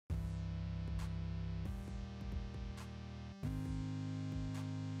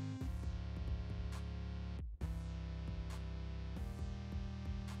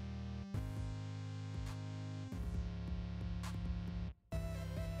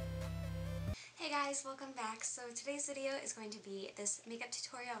Hey guys, welcome back. So today's video is going to be this makeup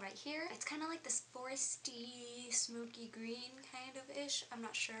tutorial right here. It's kind of like this foresty, smoky green kind of ish. I'm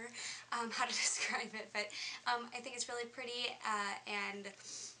not sure how to describe it, but I think it's really pretty and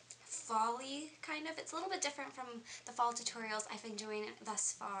fall-y kind of. It's a little bit different from the fall tutorials I've been doing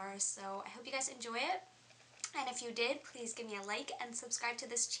thus far, so I hope you guys enjoy it. And if you did, please give me a like and subscribe to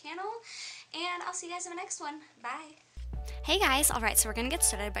this channel, and I'll see you guys in the next one. Bye! Hey guys, alright, so we're going to get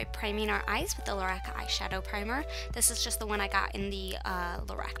started by priming our eyes with the Lorac Eyeshadow Primer. This is just the one I got in the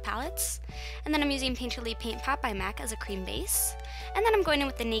Lorac palettes. And then I'm using Painterly Paint Pot by MAC as a cream base. And then I'm going in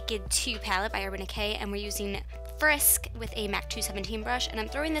with the Naked 2 palette by Urban Decay, and we're using Frisk with a MAC 217 brush, and I'm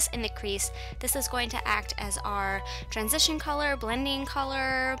throwing this in the crease. This is going to act as our transition color, blending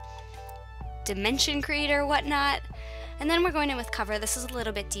color, dimension creator, whatnot. And then we're going in with Cover. This is a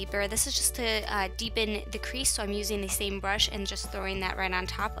little bit deeper. This is just to deepen the crease, so I'm using the same brush and just throwing that right on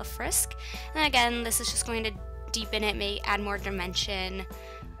top of Frisk. And then again, this is just going to deepen it, may add more dimension,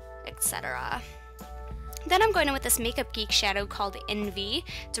 etc. Then I'm going in with this Makeup Geek shadow called Envy.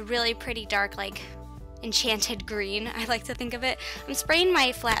 It's a really pretty dark, like, enchanted green, I like to think of it. I'm spraying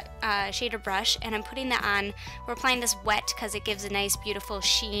my flat shader brush, and I'm putting that on. We're applying this wet because it gives a nice beautiful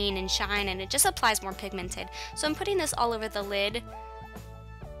sheen and shine, and it just applies more pigmented. So I'm putting this all over the lid,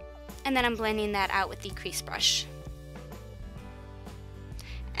 and then I'm blending that out with the crease brush.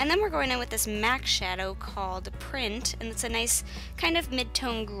 And then we're going in with this MAC shadow called Print, and it's a nice kind of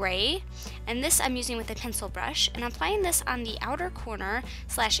mid-tone gray. And this I'm using with a pencil brush, and I'm applying this on the outer corner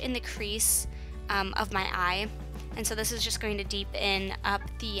 / in the crease of my eye. And so this is just going to deepen up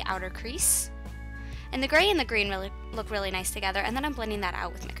the outer crease. And the gray and the green really look really nice together, and then I'm blending that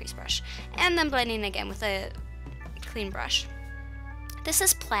out with my crease brush. And then blending again with a clean brush. This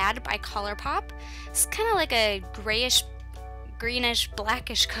is Plaid by Colourpop. It's kind of like a grayish, greenish,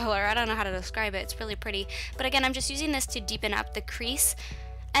 blackish color. I don't know how to describe it. It's really pretty. But again, I'm just using this to deepen up the crease.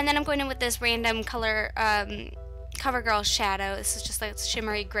 And then I'm going in with this random color CoverGirl shadow. This is just like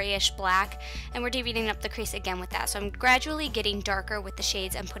shimmery grayish black, and we're deepening up the crease again with that. So I'm gradually getting darker with the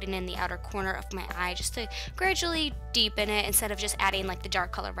shades I'm putting in the outer corner of my eye, just to gradually deepen it instead of just adding like the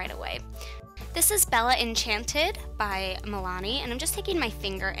dark color right away. This is Bella Enchanted by Milani, and I'm just taking my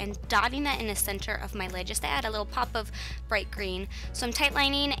finger and dotting that in the center of my lid just to add a little pop of bright green. So I'm tight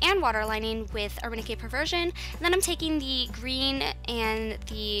lining and waterlining with Urban Decay Perversion, and then I'm taking the green and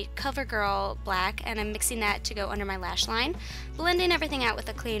the CoverGirl black, and I'm mixing that to go under my lash line, blending everything out with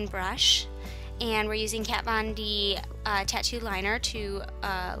a clean brush. And we're using Kat Von D Tattoo Liner to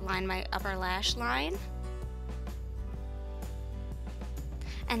line my upper lash line.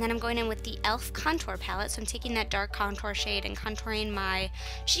 And then I'm going in with the E.L.F. contour palette, so I'm taking that dark contour shade and contouring my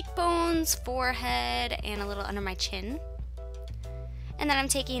cheekbones, forehead, and a little under my chin. And then I'm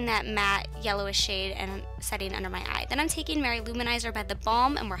taking that matte yellowish shade and setting under my eye. Then I'm taking Lou Manizer by The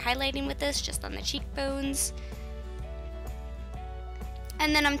Balm, and we're highlighting with this just on the cheekbones.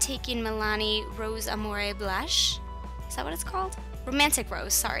 And then I'm taking Milani Rose Amore blush. Is that what it's called? Romantic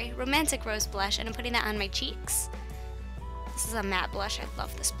Rose, sorry. Romantic Rose blush, and I'm putting that on my cheeks. This is a matte blush. I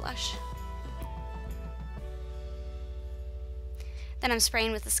love this blush. Then I'm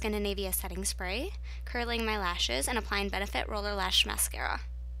spraying with the Scandinavia setting spray, curling my lashes, and applying Benefit Roller Lash Mascara.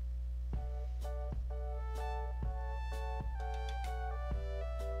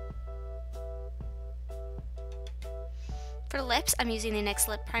 For lips, I'm using the NYX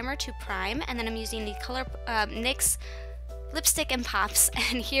Lip Primer to prime, and then I'm using the NYX Lipstick and Pops,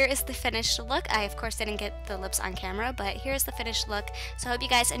 and here is the finished look. I of course didn't get the lips on camera, but here's the finished look. So I hope you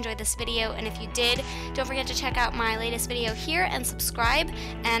guys enjoyed this video, and if you did, don't forget to check out my latest video here and subscribe,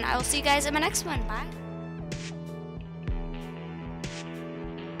 and I will see you guys in my next one. Bye!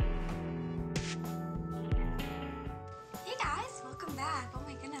 Hey guys, welcome back. Oh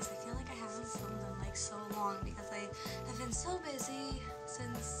my goodness, I feel like I haven't filmed in like so long because I have been so busy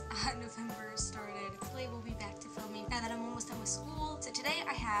since November started. Hopefully we'll be back to filming now that I'm almost done with school. So today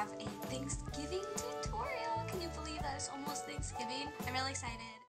I have a Thanksgiving tutorial. Can you believe that it's almost Thanksgiving? I'm really excited.